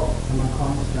installed in my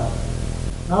client's job.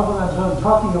 Now that I'm done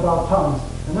talking about tongues,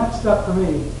 the next step for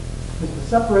me is to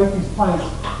separate these planks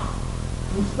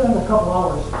and spend a couple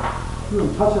hours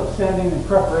doing touch-up sanding and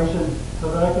preparation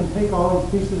so that I can take all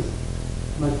these pieces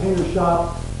to my painter's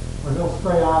shop where he'll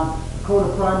spray on a coat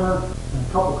of primer and a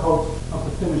couple coats of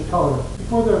the finished color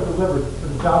before they're delivered to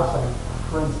the job site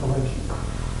for installation.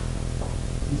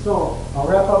 And so I'll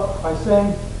wrap up by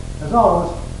saying, as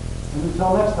always, and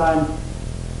until next time,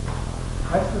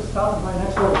 thanks for stopping by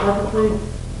Next Level Carpentry.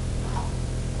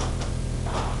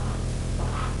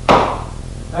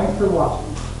 Thanks for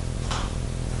watching.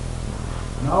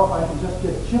 Now if I can just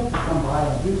get Chip to come by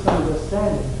and do some of this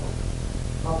sanding,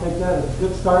 I'll take that as a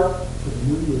good start to the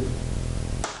new year.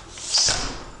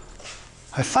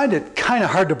 I find it kind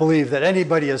of hard to believe that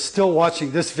anybody is still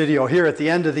watching this video here at the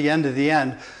end of the end of the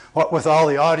end, what with all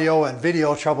the audio and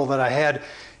video trouble that I had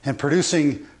in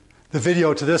producing the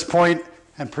video to this point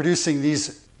and producing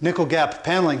these nickel gap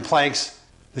paneling planks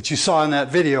that you saw in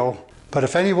that video. But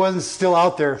if anyone's still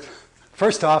out there,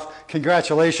 first off,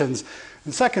 congratulations.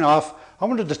 And second off, I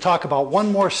wanted to talk about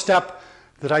one more step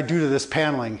that I do to this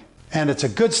paneling. And it's a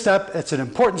good step, it's an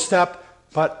important step,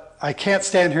 but I can't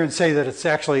stand here and say that it's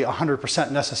actually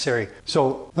 100% necessary.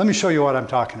 So let me show you what I'm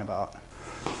talking about.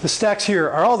 The stacks here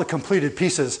are all the completed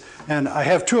pieces, and I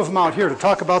have two of them out here to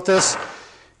talk about this.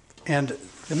 And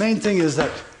the main thing is that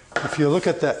if you look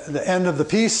at the end of the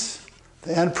piece,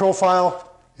 the end profile,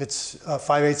 it's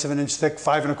 5/8 of an inch thick,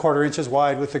 5 1/4 inches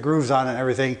wide with the grooves on it and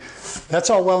everything.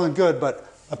 That's all well and good, but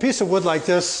a piece of wood like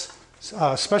this,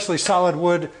 especially solid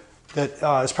wood,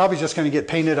 that is probably just going to get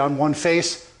painted on one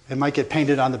face. It might get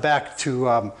painted on the back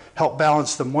to help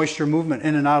balance the moisture movement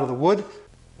in and out of the wood.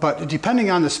 But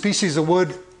depending on the species of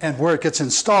wood and where it gets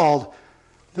installed,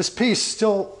 this piece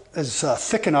still is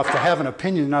thick enough to have an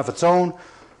opinion of its own.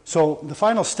 So the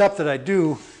final step that I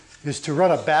do is to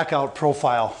run a back out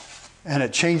profile, and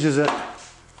it changes it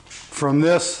from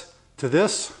this to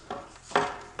this.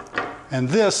 And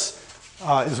this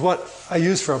is what I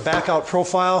use for a back out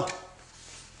profile.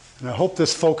 And I hope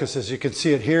this focuses. You can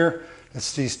see it here.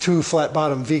 It's these two flat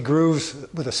bottom V grooves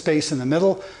with a space in the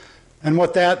middle. And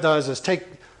what that does is take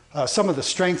some of the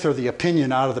strength or the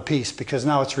opinion out of the piece, because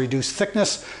now it's reduced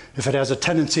thickness. If it has a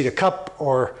tendency to cup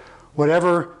or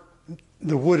whatever,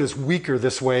 the wood is weaker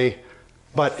this way,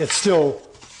 but it's still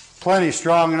plenty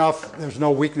strong enough. There's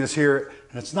no weakness here,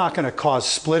 and it's not going to cause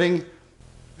splitting.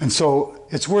 And so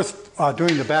it's worth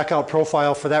doing the back out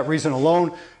profile for that reason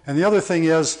alone. And the other thing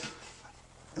is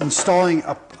installing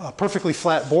a perfectly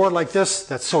flat board like this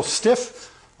that's so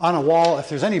stiff on a wall. If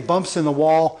there's any bumps in the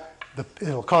wall,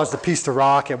 it'll cause the piece to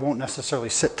rock. It won't necessarily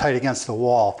sit tight against the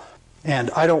wall.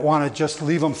 And I don't want to just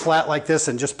leave them flat like this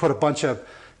and just put a bunch of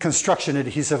construction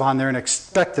adhesive on there and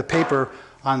expect the paper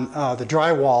on the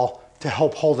drywall to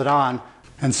help hold it on.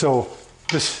 And so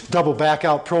this double back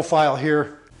out profile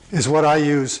here is what I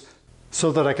use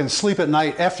so that I can sleep at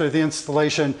night after the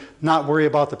installation, not worry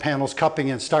about the panels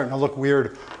cupping and starting to look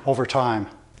weird over time.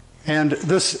 And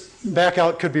this back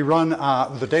out could be run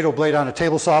with a dado blade on a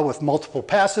table saw with multiple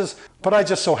passes, but I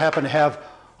just so happen to have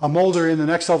a molder in the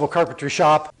Next Level Carpentry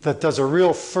shop that does a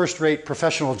real first-rate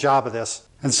professional job of this.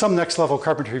 And some Next Level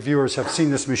Carpentry viewers have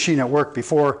seen this machine at work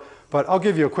before, but I'll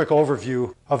give you a quick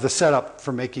overview of the setup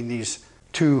for making these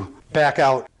two back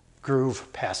out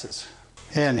groove passes.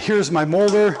 And here's my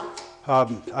molder.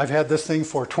 I've had this thing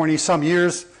for 20 some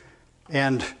years,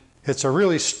 and it's a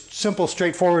really simple,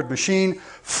 straightforward machine.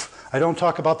 I don't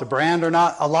talk about the brand or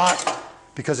not a lot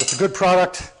because it's a good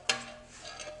product,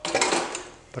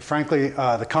 but frankly,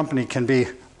 the company can be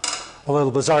a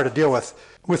little bizarre to deal with.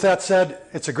 With that said,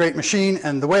 it's a great machine,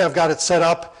 and the way I've got it set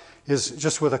up is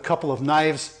just with a couple of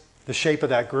knives, the shape of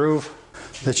that groove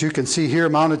that you can see here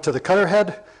mounted to the cutter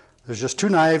head. There's just two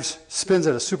knives, spins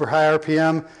at a super high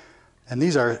RPM, and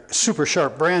these are super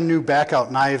sharp, brand new back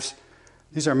out knives.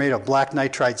 These are made of black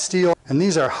nitride steel, and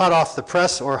these are hot off the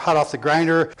press or hot off the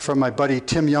grinder from my buddy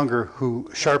Tim Younger, who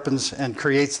sharpens and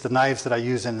creates the knives that I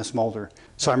use in this molder.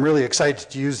 So I'm really excited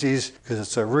to use these because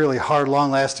it's a really hard,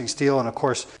 long-lasting steel, and of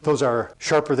course those are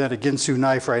sharper than a Ginsu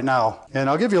knife right now. And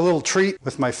I'll give you a little treat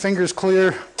with my fingers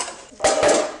clear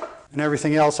and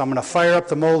everything else. I'm going to fire up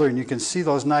the molder, and you can see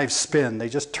those knives spin. They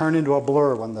just turn into a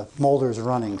blur when the molder is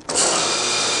running.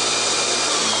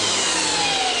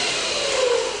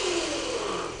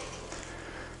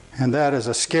 And that is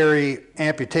a scary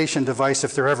amputation device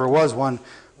if there ever was one.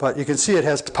 But you can see it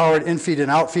has powered in-feed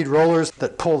and out-feed rollers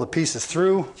that pull the pieces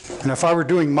through. And if I were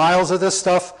doing miles of this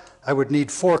stuff, I would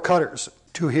need 4 cutters,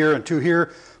 2 here and 2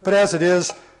 here. But as it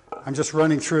is, I'm just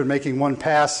running through and making one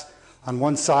pass on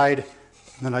one side,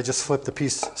 and then I just flip the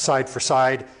piece side for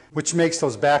side, which makes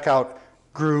those back out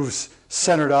grooves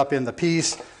centered up in the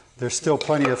piece. There's still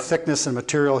plenty of thickness and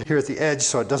material here at the edge,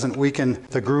 so it doesn't weaken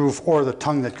the groove or the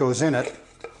tongue that goes in it.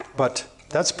 But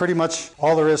that's pretty much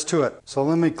all there is to it. So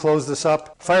let me close this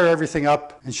up, fire everything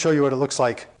up, and show you what it looks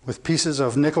like with pieces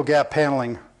of nickel gap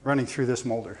paneling running through this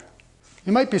molder.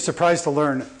 You might be surprised to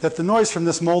learn that the noise from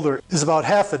this molder is about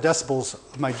half the decibels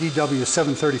of my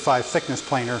DW735 thickness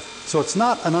planer, so it's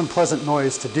not an unpleasant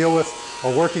noise to deal with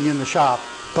or working in the shop,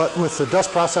 but with the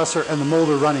dust processor and the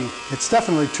molder running, it's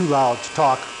definitely too loud to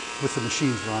talk with the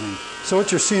machines running. So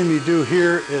what you're seeing me do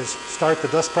here is start the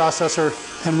dust processor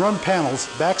and run panels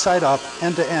backside up,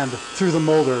 end to end, through the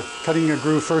molder, cutting a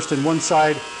groove first in one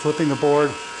side, flipping the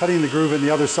board, cutting the groove in the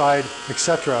other side,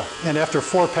 etc. And after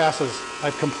 4 passes,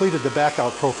 I've completed the back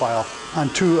out profile on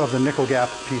 2 of the nickel gap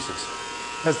pieces.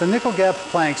 As the nickel gap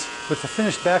planks with the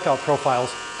finished back out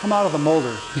profiles come out of the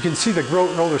molder, you can see the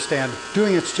GROAT roller stand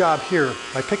doing its job here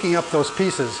by picking up those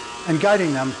pieces and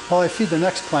guiding them while I feed the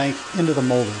next plank into the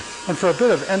molder. And for a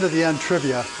bit of end-of-the-end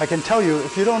trivia, I can tell you,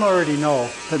 if you don't already know,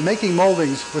 that making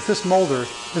moldings with this molder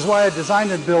is why I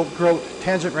designed and built GROAT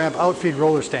tangent ramp outfeed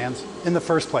roller stands in the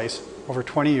first place over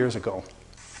 20 years ago.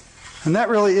 And that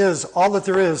really is all that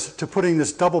there is to putting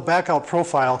this double back out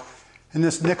profile in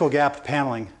this nickel gap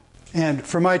paneling. And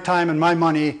for my time and my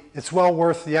money, it's well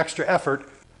worth the extra effort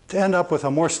to end up with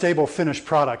a more stable finished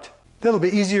product that'll be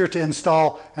easier to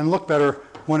install and look better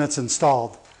when it's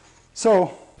installed.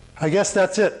 So I guess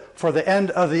that's it for the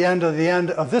end of the end of the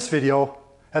end of this video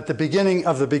at the beginning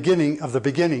of the beginning of the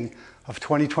beginning of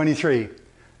 2023.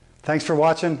 Thanks for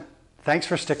watching. Thanks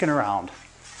for sticking around.